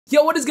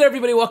Yo, what is good,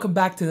 everybody? Welcome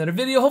back to another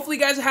video. Hopefully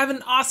you guys are having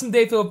an awesome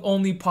day filled with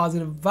only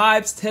positive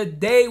vibes.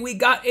 Today we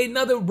got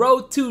another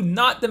Road to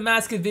Not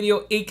Damascus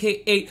video,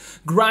 aka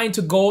Grind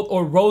to Gold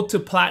or Road to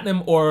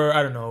Platinum, or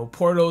I don't know,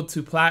 Portal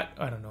to Plat,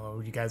 I don't know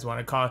what you guys want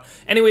to call it.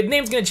 Anyway, the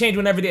name's gonna change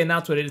whenever they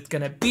announce what it's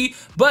gonna be,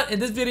 but in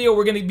this video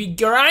we're gonna be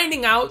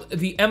grinding out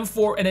the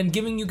M4 and then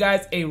giving you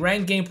guys a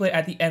ranked gameplay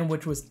at the end,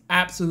 which was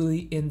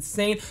absolutely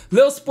insane.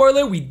 Little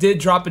spoiler, we did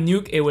drop a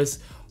nuke. It was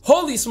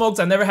holy smokes,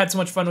 I never had so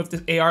much fun with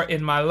this AR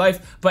in my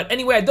life. But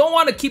anyway, I don't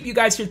want to keep you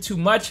guys here too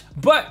much,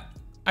 but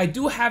I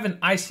do have an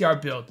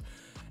ICR build.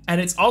 And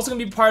it's also going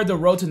to be part of the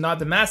Road to Not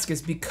Damascus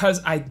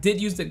because I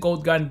did use the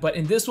gold gun, but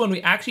in this one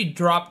we actually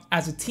dropped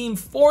as a team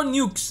 4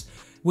 nukes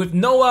with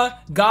Noah,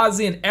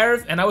 Ghazi, and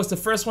Arif, and I was the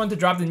first one to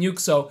drop the nuke.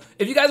 So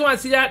if you guys want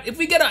to see that, if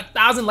we get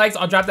 1,000 likes,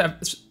 I'll drop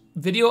that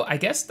video. I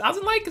guess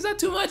 1,000 likes, is that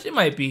too much? It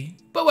might be,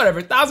 but whatever,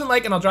 1,000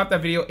 likes and I'll drop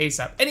that video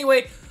ASAP.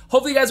 Anyway,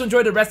 hopefully you guys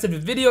enjoyed the rest of the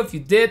video. If you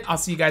did, I'll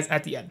see you guys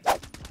at the end.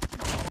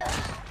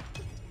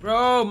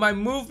 Bro, my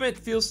movement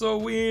feels so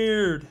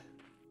weird.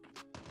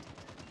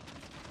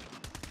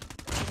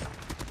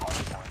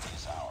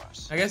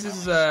 I guess this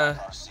is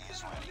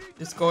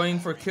just going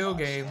for kill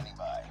game.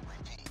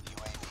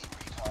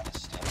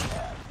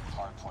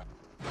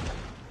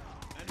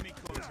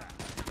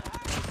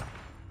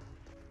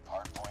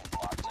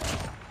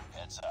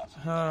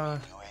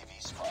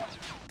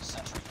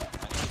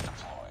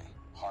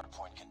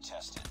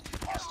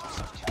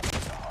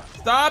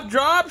 Stop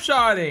drop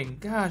shotting!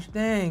 Gosh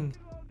dang.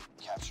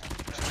 Capture the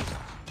objective.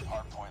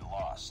 Hardpoint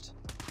lost.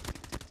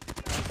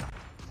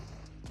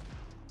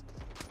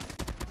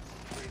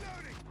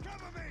 Reloading!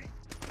 Cover me!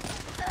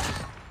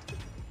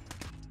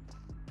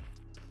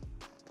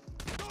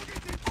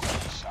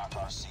 Shock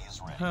RC is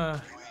ready.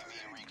 UAV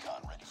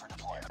recon ready for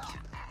deployment.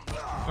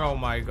 Oh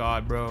my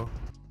god, bro.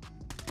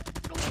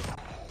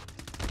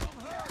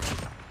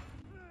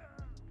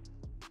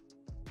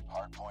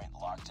 Hardpoint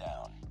locked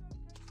down.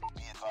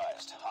 Be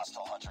advised,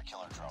 hostile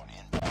hunter-killer drone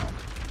inbound.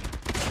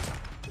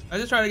 I'm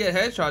just trying to get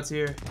headshots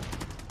here.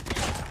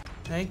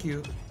 Thank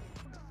you.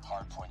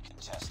 Hardpoint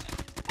contested.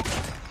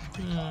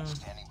 UAV recon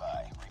standing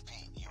by.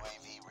 Repeat,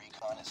 UAV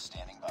recon is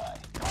standing by.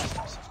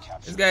 Hostiles have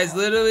captured. This guy's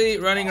literally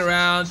running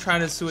around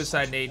trying to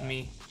suicide nade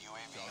me.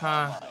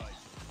 Huh.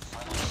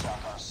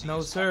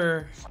 No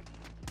sir.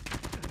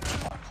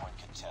 Hardpoint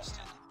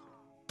contested.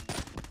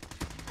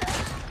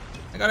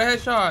 I got a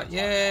headshot.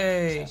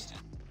 Yay.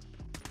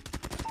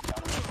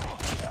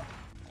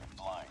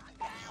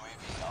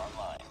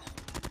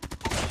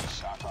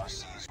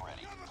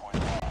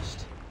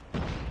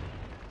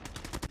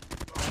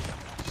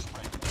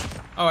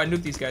 Oh, I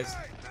nuked these guys.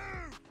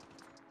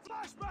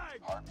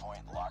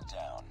 Hardpoint locked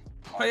down.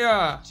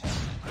 Hiya!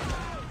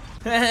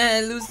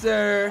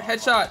 Loser!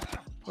 Headshot!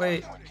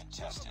 Wait,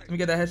 let me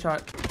get that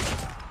headshot.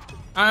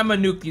 I'ma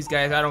nuke these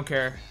guys, I don't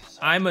care.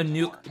 I'ma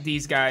nuke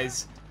these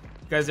guys.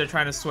 You guys are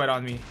trying to sweat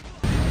on me.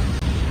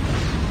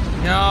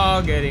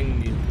 Y'all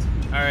getting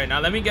nuked. Alright,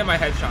 now let me get my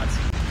headshots.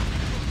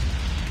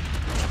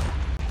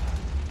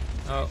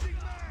 Oh.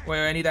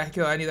 Wait, I need that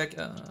kill, I need that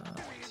kill.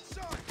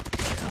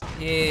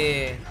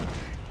 Yeah.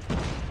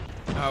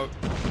 Oh,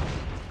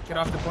 get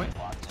off the point.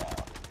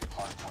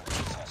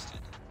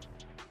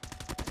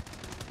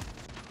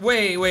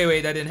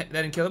 Wait, that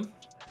didn't kill him.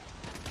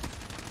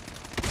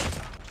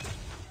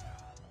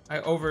 I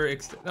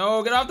overextended.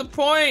 No, get off the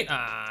point.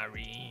 Ah,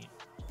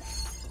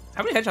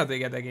 how many headshots did I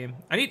get that game?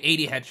 I need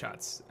 80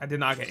 headshots. I did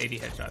not get 80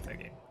 headshots that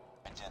game.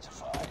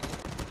 Identified.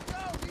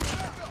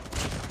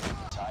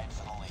 Tied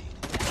for the lead.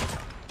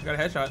 I got a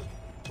headshot.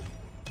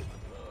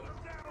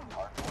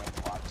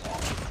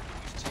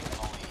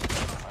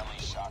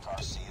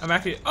 I'm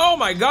actually, oh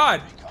my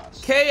god!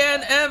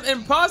 KNM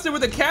imposter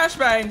with a cash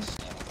bang!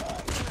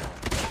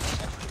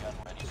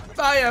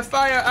 Fire,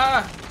 fire,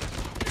 ah!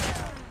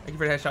 Thank you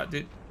for the headshot,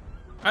 dude.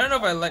 I don't know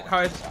if I like how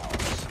it...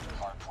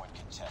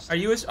 Are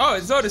you a... Oh,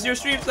 it's Zotis, you're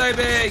stream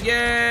sniping!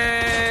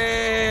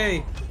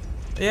 Yay!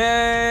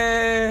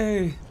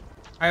 Yay!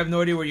 I have no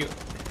idea where you...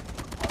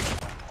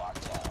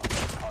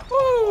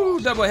 Woo!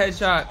 Double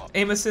headshot.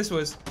 Aim assist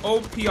was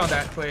OP on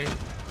that play.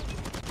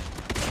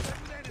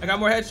 I got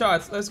more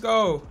headshots, let's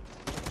go!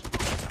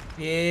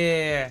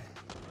 Yeah.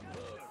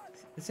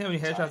 Let's see how many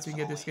headshots we can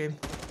get this game.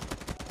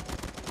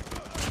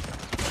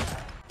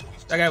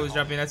 That guy was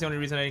jumping. That's the only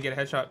reason I didn't get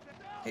a headshot.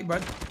 Hey,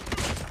 bud.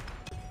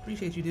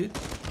 Appreciate you, dude.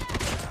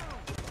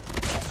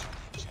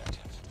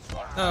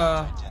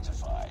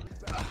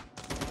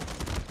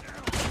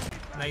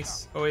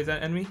 Nice. Oh, is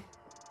that enemy?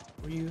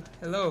 Were you?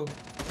 Hello.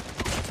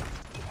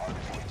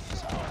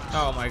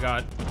 Oh my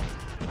god.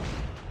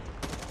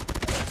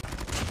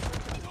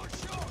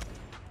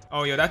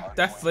 Oh, yo,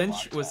 that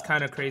flinch was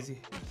kind of crazy.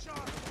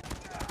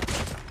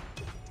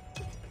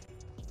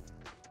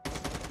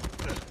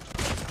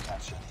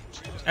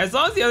 As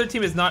long as the other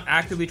team is not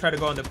actively trying to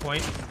go on the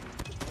point.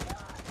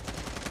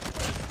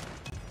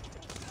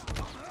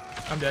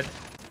 I'm dead.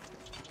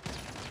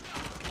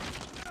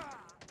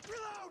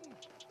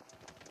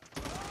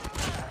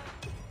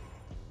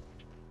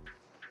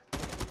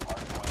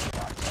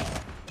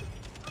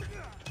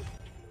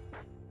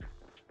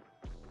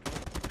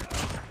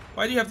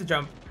 Why do you have to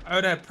jump? I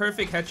would have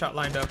perfect headshot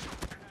lined up.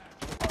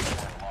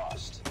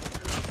 Lost.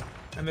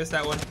 I missed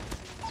that one. Be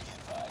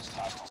advised,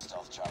 hostile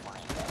stealth chopper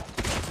inbound.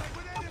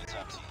 It's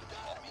empty.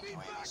 Enemy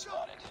UAV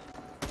spotted.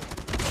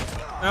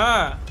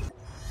 Ah.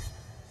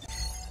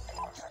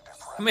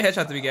 How many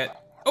headshots did we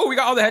get? Oh, we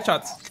got all the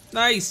headshots.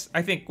 Nice.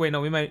 I think. Wait,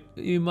 no, we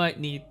might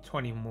need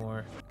 20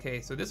 more.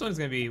 Okay, so this one's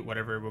gonna be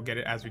whatever. We'll get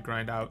it as we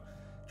grind out.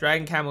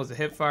 Dragon Camo is the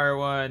hipfire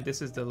one.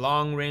 This is the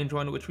long range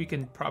one, which we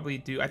can probably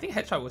do. I think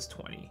headshot was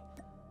 20.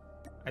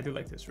 I do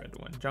like this red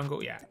one.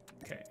 Jungle, yeah.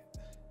 Okay.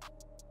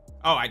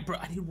 Oh, bro,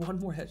 I need one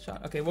more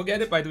headshot. Okay, we'll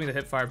get it by doing the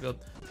hipfire build.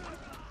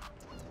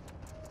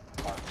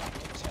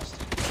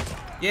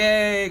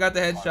 Yay, got the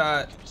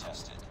headshot.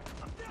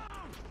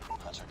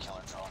 Hunter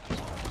killer drone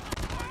deployed.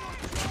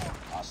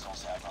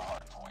 Hostiles have a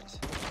hard point.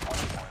 Hard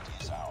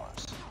point is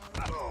ours.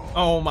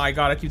 Oh my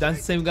god, I keep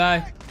dancing the same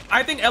guy.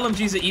 I think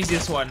LMG is the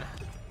easiest one.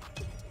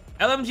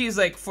 LMG is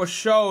like for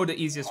sure the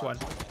easiest one.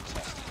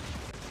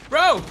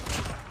 Bro!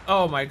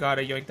 Oh my god,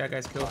 I yoinked that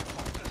guy's kill.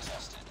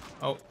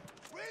 Oh.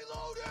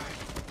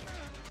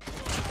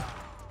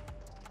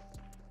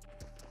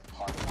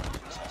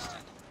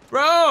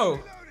 Bro!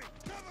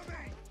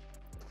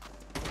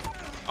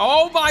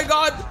 Oh my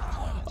god!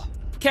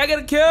 Can't get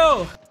a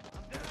kill!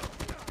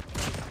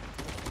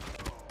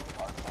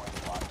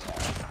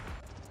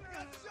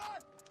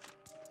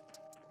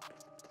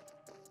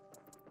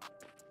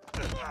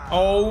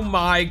 Oh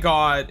my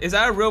god. Is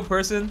that a real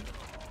person?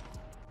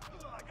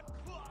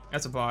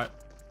 That's a bot.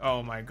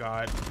 Oh my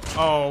god.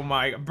 Oh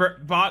my.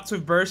 Bots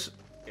with burst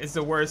is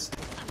the worst.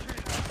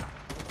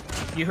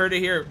 You heard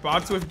it here.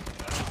 Bots with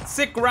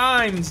sick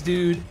rhymes,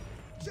 dude.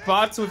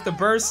 Bots with the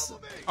bursts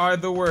are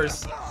the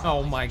worst.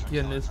 Oh my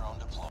goodness.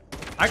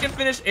 I can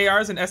finish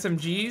ARs and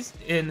SMGs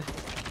in...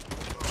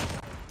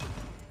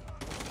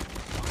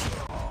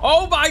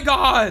 Oh my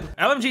god!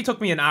 LMG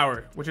took me an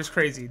hour, which is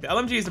crazy. The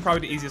LMG is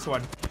probably the easiest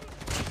one.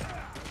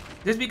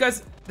 Just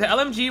because the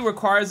LMG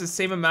requires the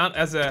same amount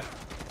as an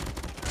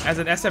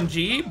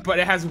SMG, but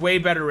it has way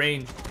better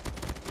range.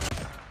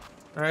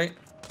 Alright?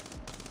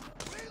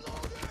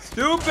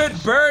 Stupid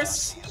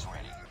bursts!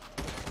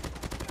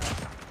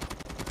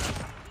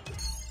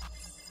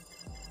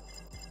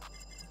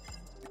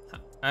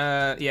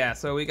 Yeah,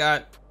 so we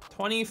got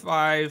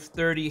 25,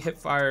 30 hip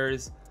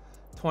fires,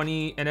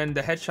 20, and then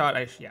the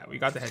headshot. Yeah, we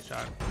got the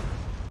headshot.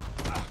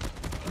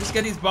 Just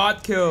get these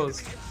bot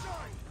kills.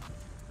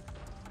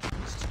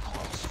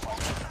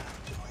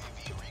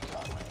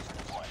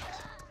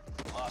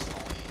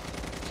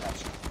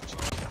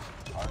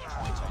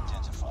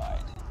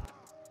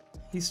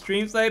 He's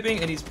stream sniping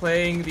and he's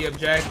playing the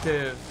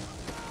objective.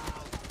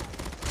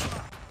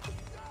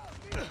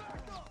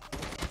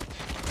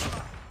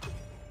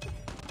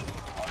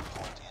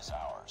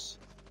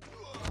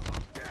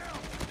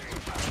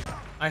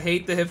 I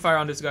hate the hipfire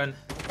on this gun.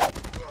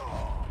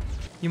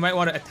 You might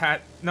want to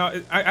attach. No,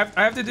 I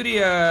have to do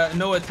the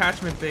no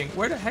attachment thing.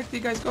 Where the heck did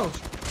you guys go?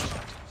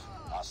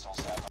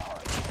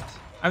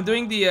 I'm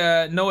doing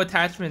the no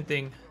attachment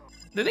thing.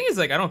 The thing is,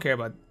 like, I don't care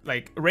about,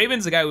 like,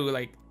 Raven's the guy who,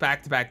 like,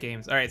 back-to-back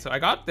games. All right, so I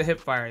got the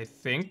hipfire, I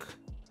think.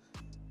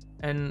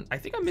 And I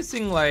think I'm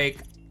missing,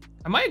 like,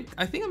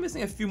 I think I'm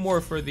missing a few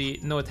more for the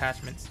no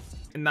attachments.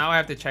 And now I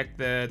have to check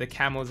the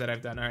camos that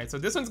I've done. All right, so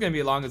this one's gonna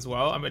be long as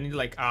well. I'm gonna need,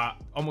 like,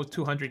 almost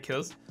 200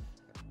 kills.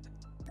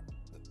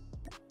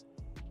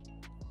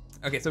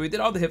 Okay, so we did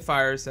all the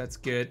hipfires. That's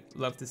good.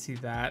 Love to see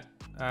that.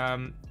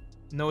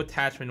 No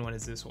attachment one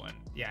is this one.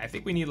 Yeah, I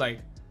think we need, like,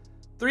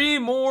 3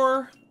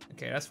 more.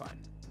 Okay, that's fine.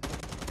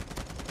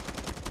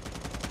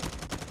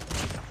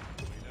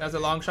 That's a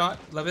long shot.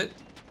 Love it.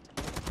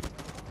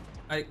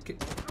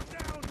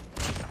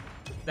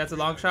 That's a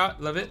long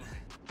shot. Love it.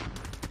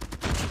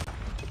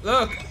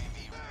 Look. Is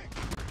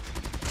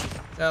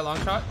that a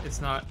long shot?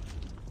 It's not.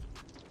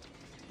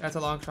 That's a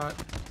long shot.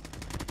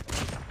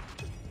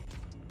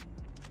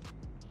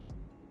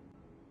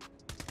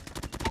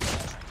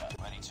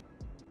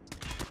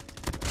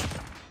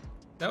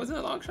 That wasn't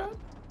a long shot?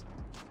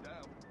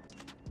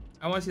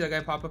 I want to see that guy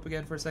pop up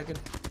again for a second.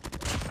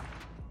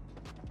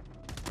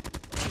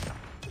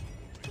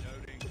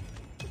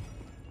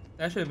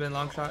 That should have been a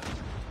long shot.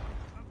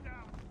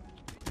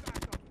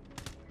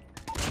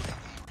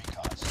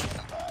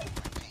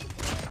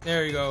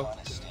 There you go.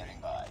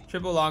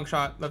 Triple long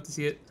shot. Love to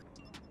see it.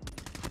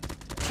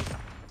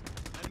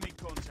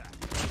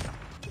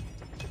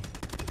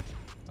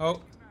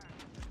 Oh.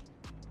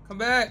 Come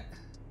back.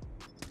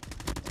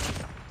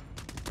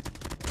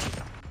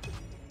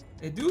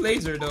 They do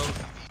laser though.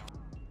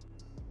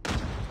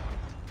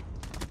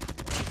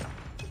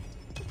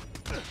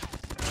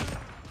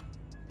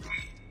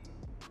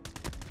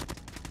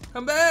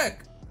 Come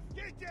back!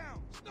 Get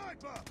down,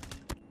 sniper!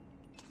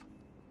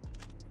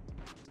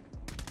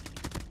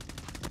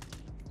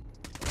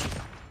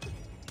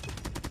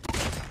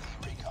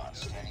 Recon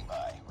standing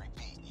by.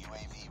 Repeat,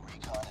 UAV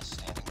recon is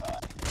standing by.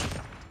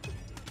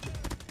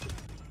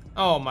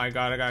 Oh my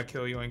god, I got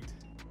kill yoinked.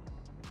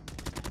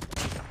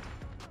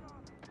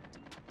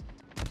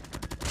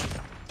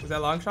 Was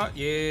that long shot?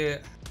 Yeah.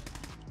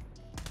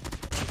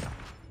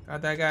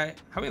 Got that guy.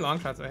 How many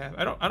long shots do I have?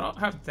 I don't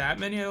have that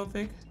many, I don't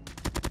think.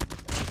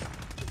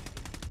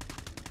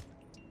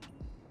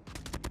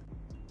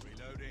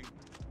 Reloading.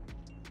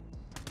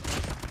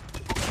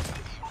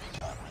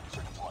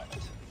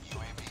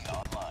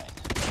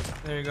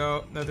 There you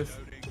go. Another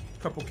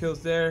couple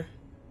kills there.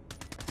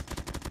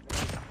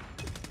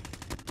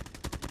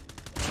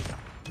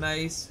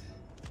 Nice.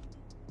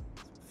 A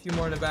few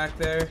more in the back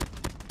there.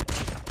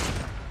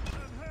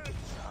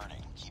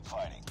 Keep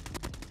fighting.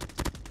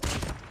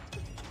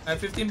 I have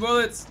 15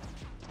 bullets.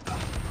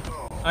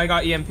 I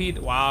got EMP'd.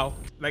 Wow.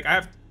 Like, I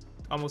have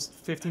almost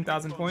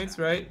 15,000 points,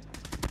 right?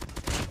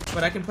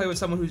 But I can play with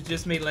someone who's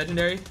just made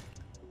legendary.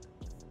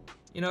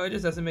 You know, it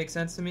just doesn't make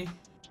sense to me.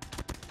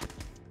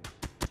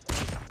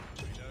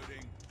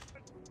 Reloading.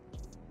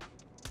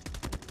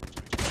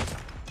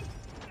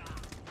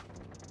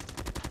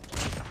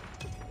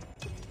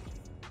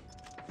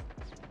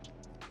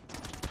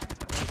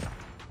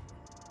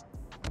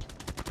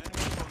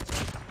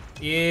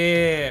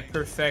 Yeah,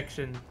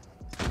 perfection.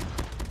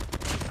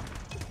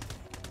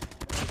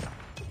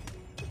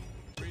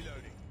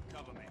 Reloading.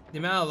 Cover me. The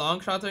amount of long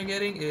shots I'm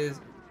getting is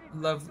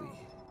lovely.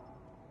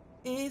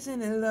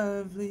 Isn't it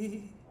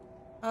lovely?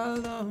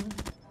 Alone,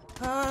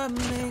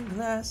 hardening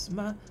glass,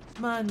 my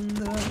mind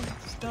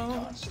of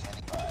stone.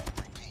 Standing by.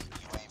 Repeat.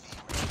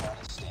 UAV recon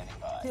is standing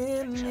by.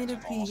 Tear me to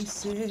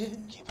pieces,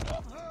 Keep it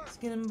up.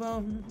 skin and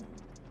bone.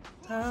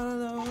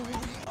 Hello,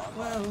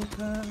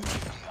 welcome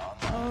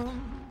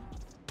home.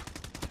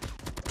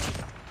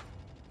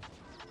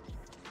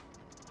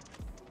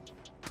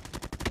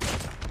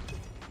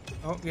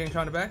 Oh, getting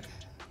shot in the back.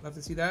 Love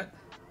to see that.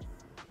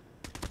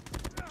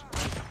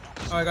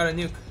 Oh, I got a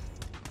nuke.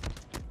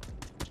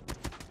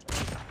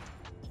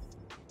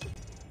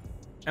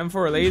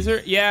 M4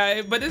 laser?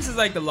 Yeah, but this is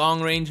like the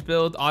long range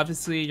build.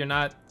 Obviously, you're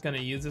not gonna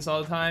use this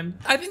all the time.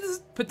 I think this is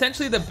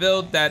potentially the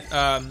build that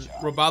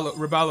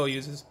Robalo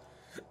uses.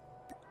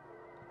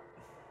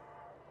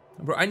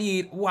 Bro, I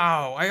need,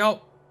 wow, I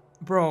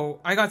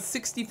got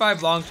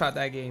 65 long shot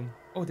that game.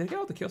 Oh, did I get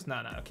all the kills?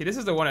 Nah. Okay, this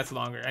is the one that's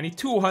longer. I need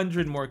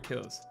 200 more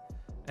kills.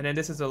 And then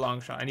this is a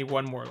long shot. I need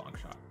one more long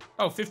shot.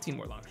 Oh, 15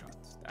 more long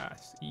shots.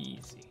 That's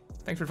easy.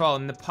 Thanks for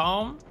following.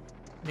 Napalm?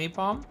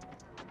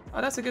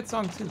 Oh, that's a good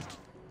song too.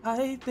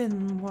 I've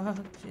been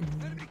watching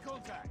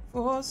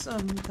for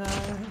some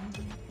time.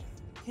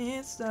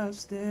 Can't stop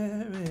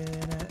staring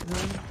at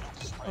the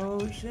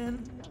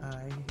ocean.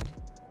 I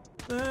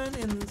burn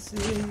in the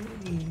city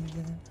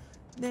and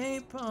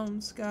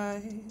napalm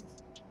skies.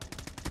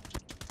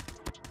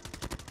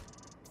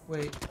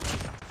 Wait.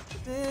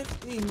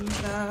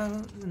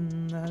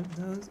 15,000 of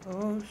those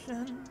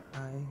ocean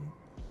eyes.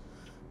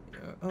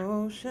 Your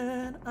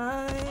ocean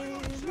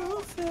eyes no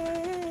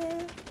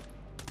fair.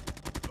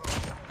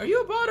 Are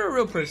you a bot or a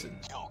real person?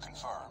 Kill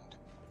confirmed.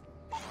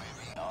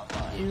 UAV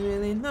online. You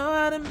really know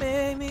how to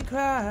make me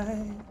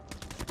cry.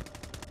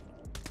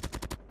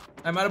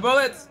 I'm out of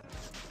bullets.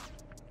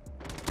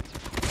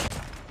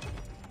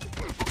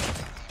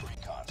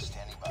 Recon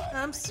standing by.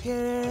 I'm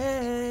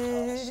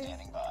scared.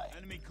 Standing by.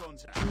 Enemy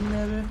contact.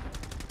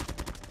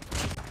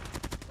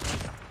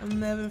 I'm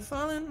never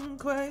falling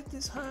quite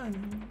this high.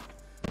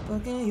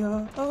 Look in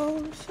your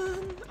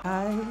ocean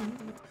eyes.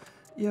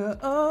 Your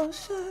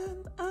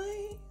ocean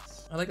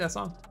eyes. I like that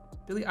song.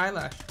 Billie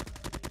Eilish.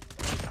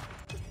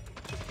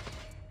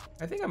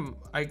 I think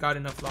I got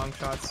enough long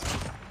shots.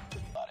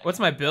 What's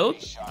my build?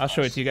 I'll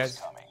show it to you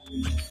guys.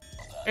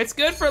 It's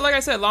good for, like I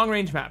said, long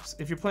range maps.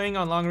 If you're playing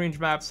on long range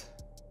maps,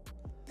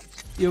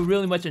 you'll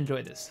really much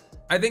enjoy this.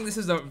 I think this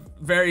is a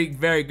very,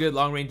 very good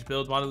long range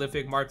build.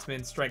 Monolithic,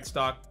 marksman, strike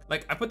stock.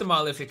 Like, I put the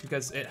monolithic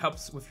because it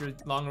helps with your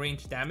long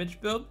range damage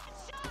build.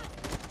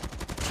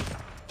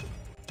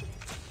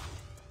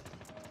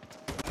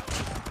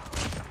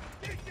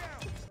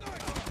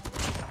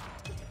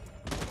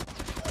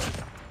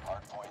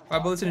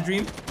 5 bullets in a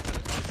dream.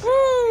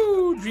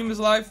 Woo! Dream is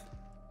alive.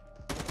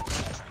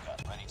 Sentry gun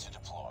ready to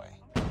deploy.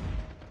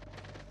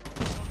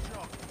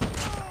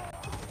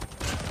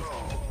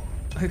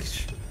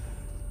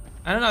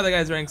 I don't know how that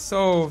guy's rank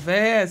so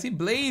fast. He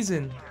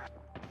blazing.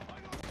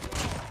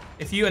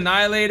 If you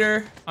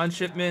annihilator on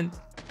shipment,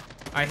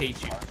 I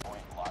hate you.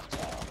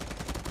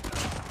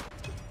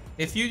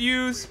 If you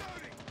use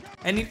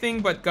anything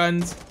but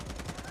guns,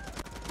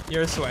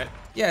 you're a sweat.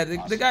 Yeah,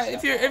 the guy.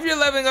 If you're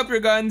leveling up your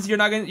guns, you're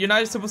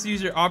not supposed to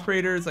use your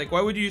operators. Like,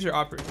 why would you use your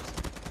operators?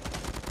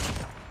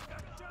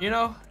 You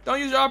know, don't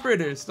use your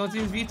operators. Don't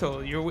use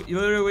VTOL. You're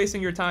literally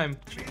wasting your time.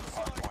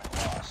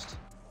 Hardpoint lost.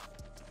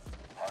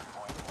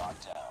 Hardpoint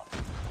locked down.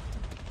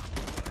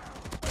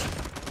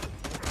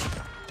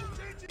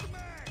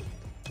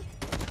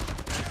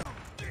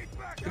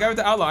 The guy with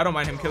the outlaw, I don't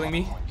mind him killing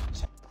me.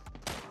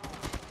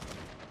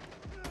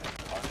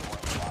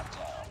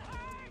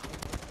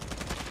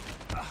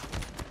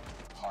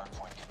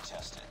 Hardpoint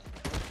contested.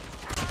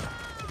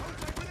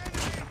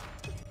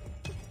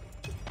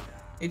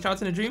 8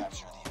 shots in a dream.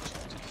 Capture the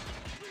objective.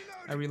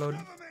 I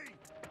reloaded.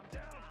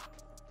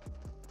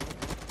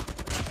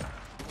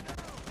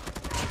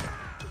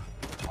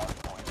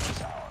 Hardpoint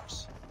is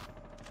ours.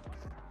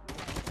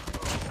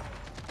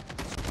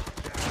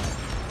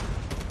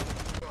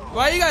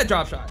 Why you got a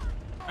drop shot?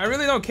 I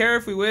really don't care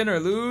if we win or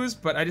lose,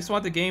 but I just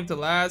want the game to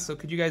last. So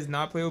could you guys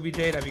not play OBJ?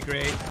 That'd be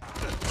great.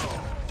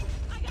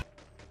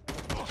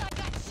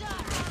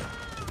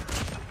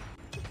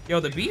 Yo,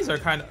 the bees are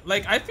kind of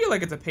like, I feel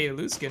like it's a pay to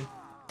lose skin.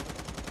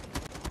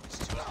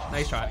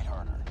 Nice shot.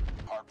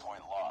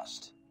 Hardpoint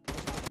lost.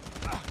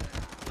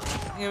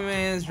 Yeah,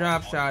 man, it's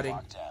drop shotting.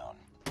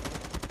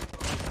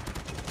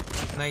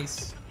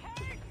 Nice.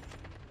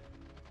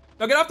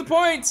 No, get off the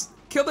points!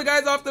 Kill the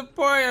guys off the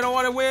point. I don't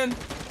want to win.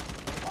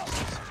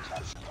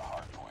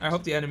 I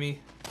hope the other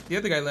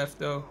guy left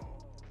though.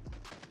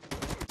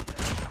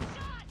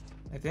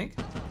 I think.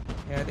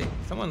 Yeah, I think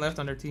someone left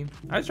on their team.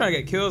 I was trying to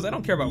get kills. I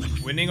don't care about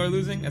winning or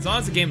losing as long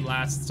as the game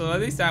lasts. So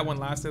at least that one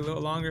lasted a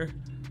little longer.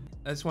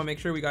 I just want to make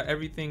sure we got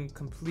everything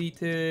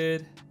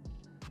completed.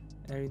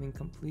 Everything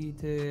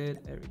completed.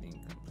 Everything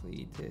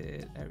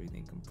completed.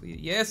 Everything completed.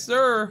 Yes,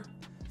 sir.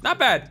 Not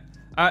bad.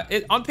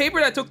 On paper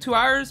that took 2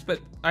 hours, but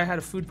I had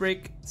a food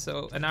break,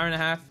 so an hour and a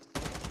half.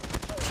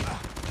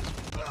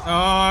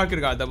 Oh, I could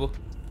have got a double.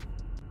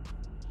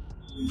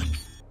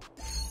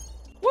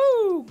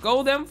 Woo!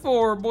 Gold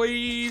M4,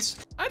 boys.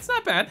 That's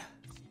not bad.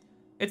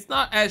 It's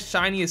not as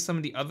shiny as some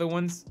of the other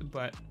ones,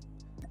 but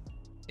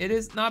it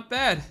is not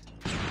bad.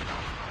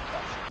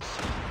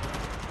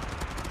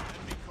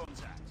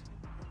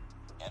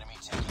 Enemy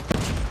taking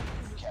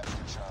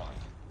capture Charlie.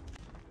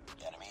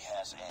 Enemy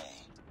has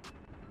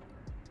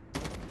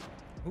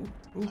A. Ooh.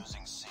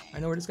 Losing C. I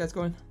know where this guy's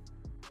going.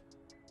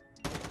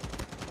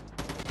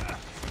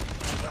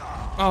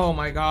 Oh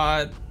my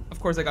god. Of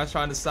course I got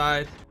shot on the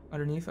side.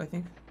 Underneath, I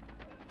think.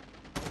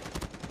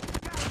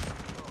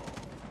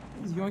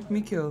 He's yoinked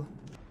me kill.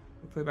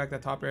 We'll play back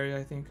that top area,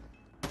 I think.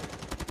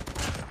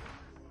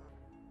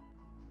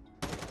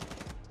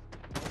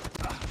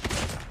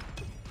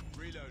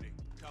 Reloading.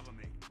 Cover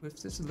me.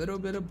 With just a little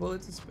bit of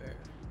bullets to spare.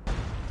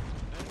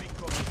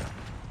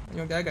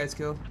 Yo, that guy's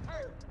kill.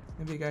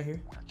 Maybe a guy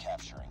here. We're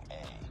capturing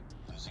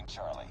A. Losing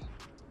Charlie.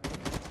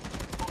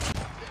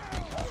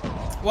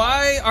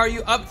 Why are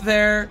you up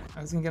there?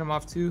 I was gonna get him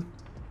off too.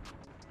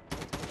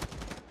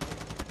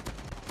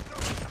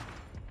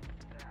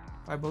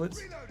 5 bullets.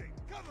 Reloading.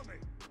 Cover me.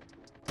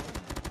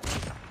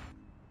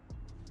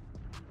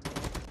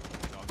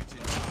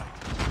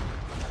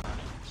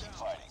 Keep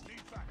fighting.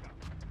 Need backup.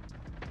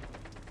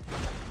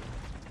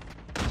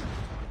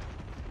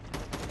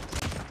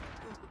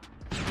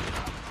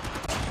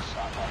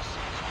 Shot by C.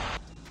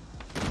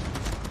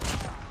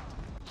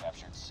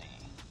 Captured C.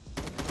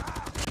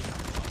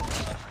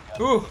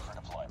 Ooh. For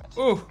deployment.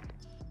 Ooh.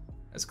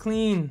 That's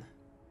clean.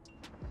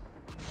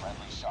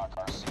 Friendly shock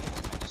RC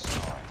has been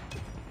destroyed.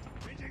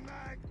 Changing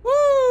mag.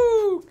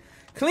 Woo!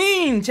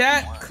 Clean,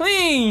 chat.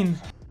 Clean.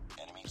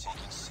 Enemy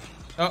taking C.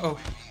 Uh-oh.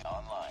 UAV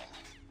online.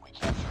 We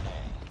captured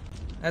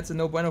A. That's a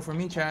no bueno for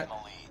me, chat. In the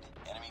lead.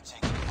 Enemy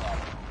taking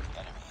Bravo.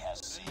 Enemy has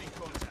C.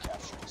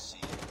 Capturing C.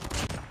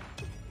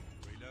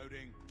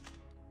 Reloading.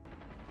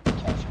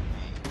 Captured B.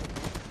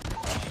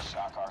 Friendly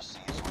shock RC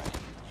is ready.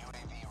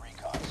 UAV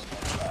recon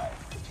standing by.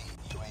 Repeat.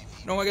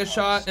 UAV. No one gets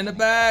shot in the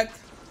back.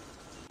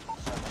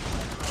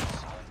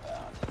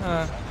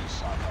 Friendly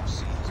shock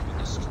RC has been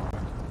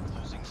destroyed.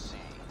 Losing C.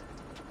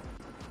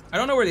 I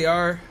don't know where they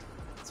are.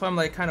 That's why I'm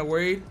like kind of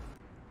worried.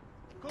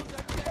 Captured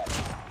A.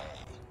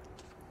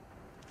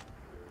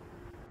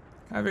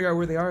 Can't figure out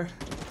where they are.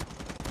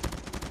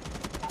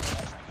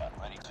 Sentry gun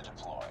ready to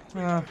deploy.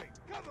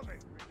 Cover me.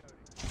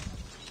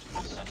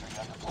 Sentry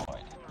gun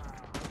deployed.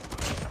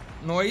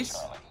 Noise.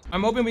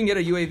 I'm hoping we can get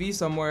a UAV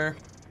somewhere.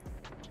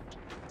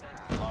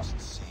 Lost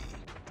C.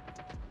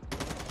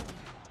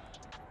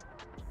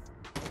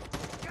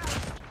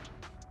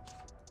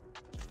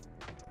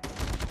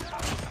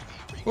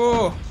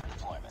 Oh. For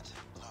deployment.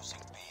 Losing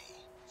B.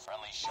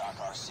 Friendly shock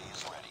RC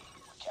is ready.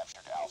 We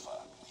captured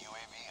Alpha.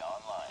 UAV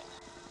online.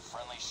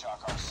 Friendly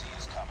shock RC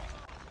is coming.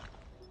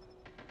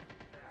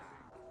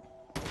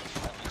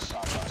 Friendly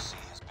shock RC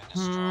has been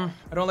destroyed.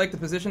 I don't like the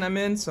position I'm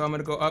in, so I'm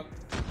gonna go up.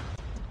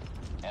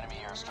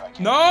 Enemy airstrike.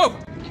 No!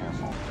 Be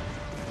careful.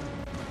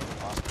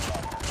 Lost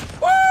Bravo.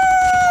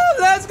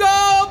 Woo! Let's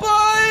go,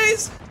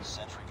 boys!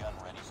 Sentry gun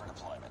ready for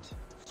deployment.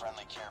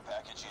 Friendly care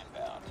package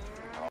inbound.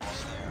 We're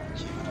almost there.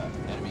 Keep it up.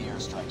 Enemy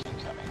airstrike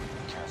incoming.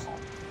 Be careful.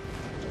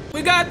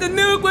 We got the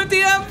nuke with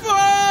the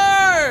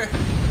M4!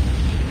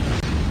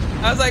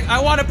 I was like, I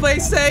want to play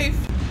safe.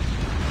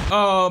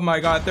 Oh my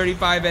god,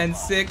 35 and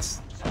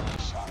 6. Friendly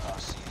shock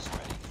RC is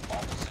ready.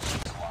 All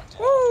positions locked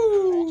in.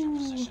 Woo!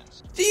 Hold your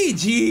positions.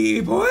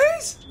 GG,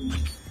 boys!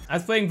 I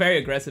was playing very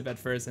aggressive at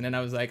first, and then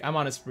I was like, I'm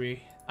on a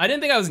spree. I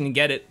didn't think I was gonna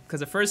get it, because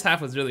the first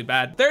half was really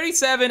bad.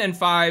 37 and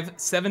 5,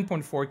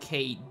 7.4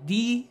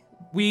 KD.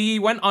 We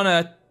went on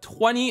a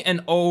 20 and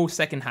 0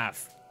 second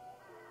half.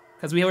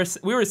 Because we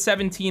were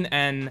 17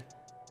 and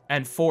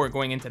 4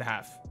 going into the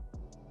half.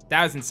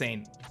 That was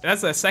insane.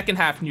 That's a second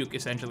half nuke,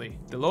 essentially.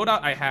 The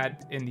loadout I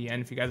had in the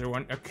end, if you guys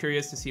are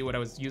curious to see what I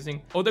was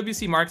using.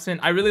 OWC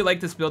Marksman, I really like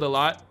this build a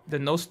lot. The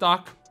no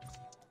stock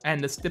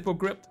and the stipple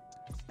grip.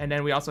 And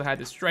then we also had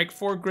the strike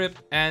 4 grip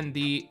and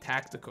the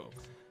tactical.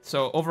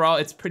 So overall,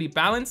 it's pretty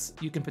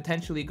balanced. You can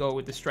potentially go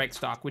with the strike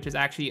stock, which is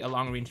actually a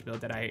long range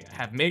build that I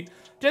have made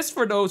just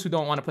for those who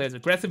don't want to play as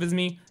aggressive as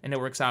me, and it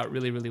works out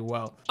really, really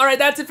well. All right,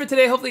 that's it for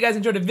today. Hopefully you guys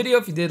enjoyed the video.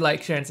 If you did,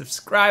 like, share, and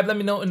subscribe. Let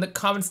me know in the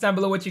comments down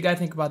below what you guys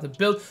think about the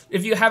build.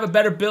 If you have a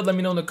better build, let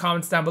me know in the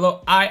comments down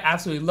below. I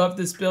absolutely love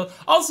this build.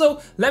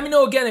 Also, let me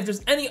know again if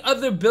there's any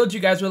other builds you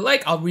guys would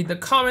like. I'll read the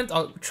comment.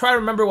 I'll try to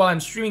remember while I'm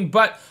streaming,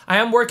 but I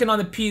am working on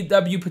the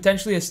PW,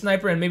 potentially a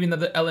sniper, and maybe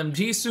another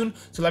LMG soon.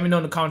 So let me know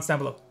in the comments down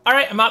below. All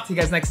right, I'm out. See you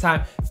guys next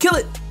time. Kill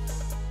it!